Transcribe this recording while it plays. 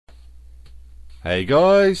Hey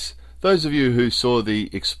guys, those of you who saw the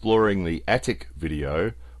Exploring the Attic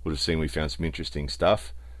video would have seen we found some interesting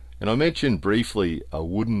stuff, and I mentioned briefly a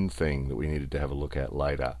wooden thing that we needed to have a look at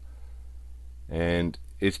later, and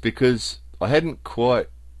it's because I hadn't quite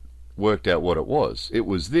worked out what it was. It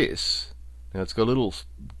was this. Now it's got a little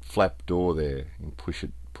flap door there. You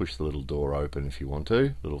can push the little door open if you want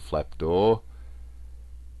to, little flap door.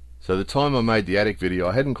 So the time I made the attic video,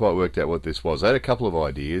 I hadn't quite worked out what this was. I had a couple of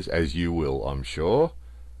ideas, as you will, I'm sure,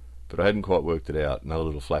 but I hadn't quite worked it out. Another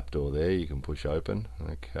little flap door there you can push open.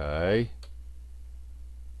 Okay.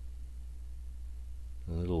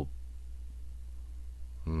 A little,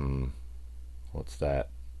 what's that?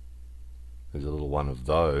 There's a little one of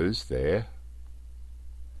those there.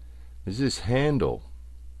 There's this handle.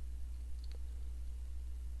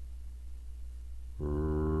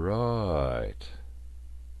 Right.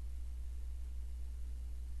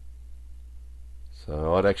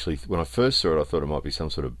 So I'd actually, when I first saw it, I thought it might be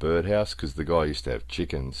some sort of birdhouse, because the guy used to have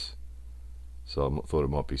chickens. So I thought it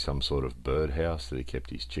might be some sort of birdhouse that he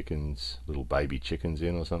kept his chickens, little baby chickens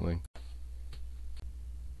in or something.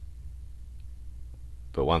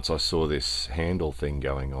 But once I saw this handle thing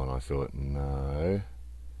going on, I thought, no,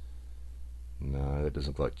 that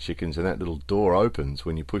doesn't look like chickens. And that little door opens.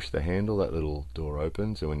 When you push the handle, that little door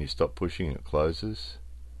opens, and when you stop pushing, it closes.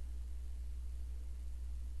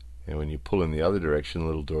 And when you pull in the other direction, the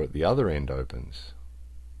little door at the other end opens.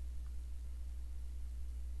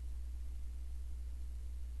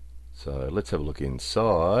 So let's have a look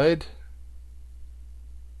inside.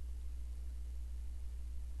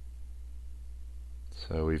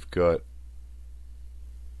 So we've got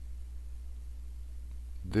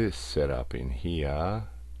this set up in here.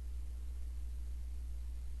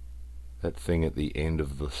 That thing at the end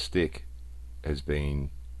of the stick has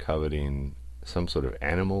been covered in some sort of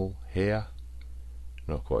animal hair.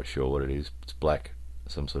 Not quite sure what it is. It's black,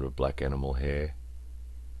 some sort of black animal hair.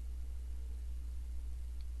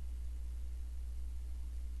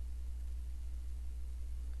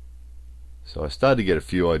 So I started to get a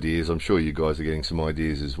few ideas. I'm sure you guys are getting some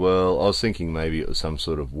ideas as well. I was thinking maybe it was some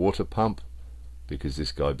sort of water pump, because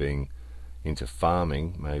this guy being into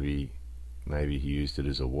farming, maybe he used it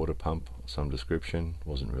as a water pump of some description.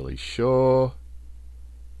 Wasn't really sure.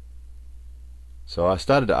 So I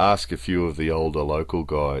started to ask a few of the older local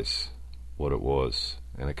guys what it was,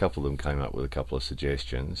 and a couple of them came up with a couple of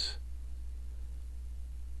suggestions.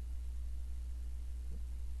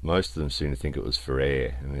 Most of them seem to think it was for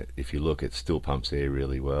air, and if you look, it still pumps air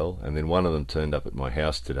really well. And then one of them turned up at my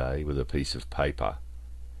house today with a piece of paper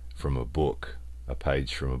from a book, a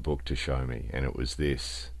page from a book to show me, and it was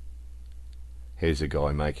this. Here's a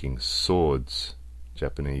guy making swords,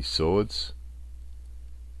 Japanese swords,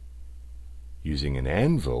 using an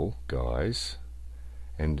anvil, guys,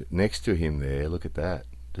 and next to him there, look at that.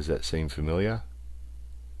 Does that seem familiar?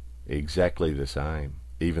 Exactly the same.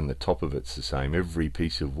 Even the top of it's the same. Every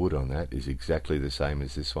piece of wood on that is exactly the same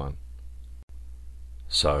as this one.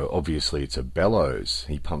 So obviously it's a bellows.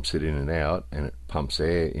 He pumps it in and out, and it pumps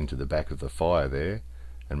air into the back of the fire there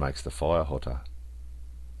and makes the fire hotter.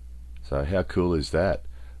 So how cool is that?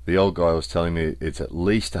 The old guy was telling me it's at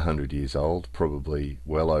least 100 years old, probably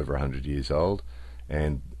well over 100 years old,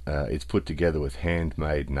 and it's put together with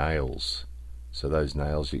handmade nails. So those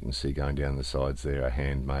nails you can see going down the sides there are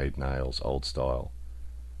handmade nails, old style.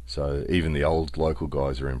 So even the old local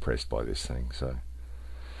guys are impressed by this thing. So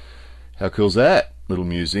how cool's that? Little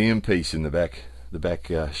museum piece in the back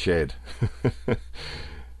shed.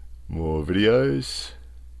 More videos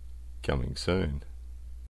coming soon.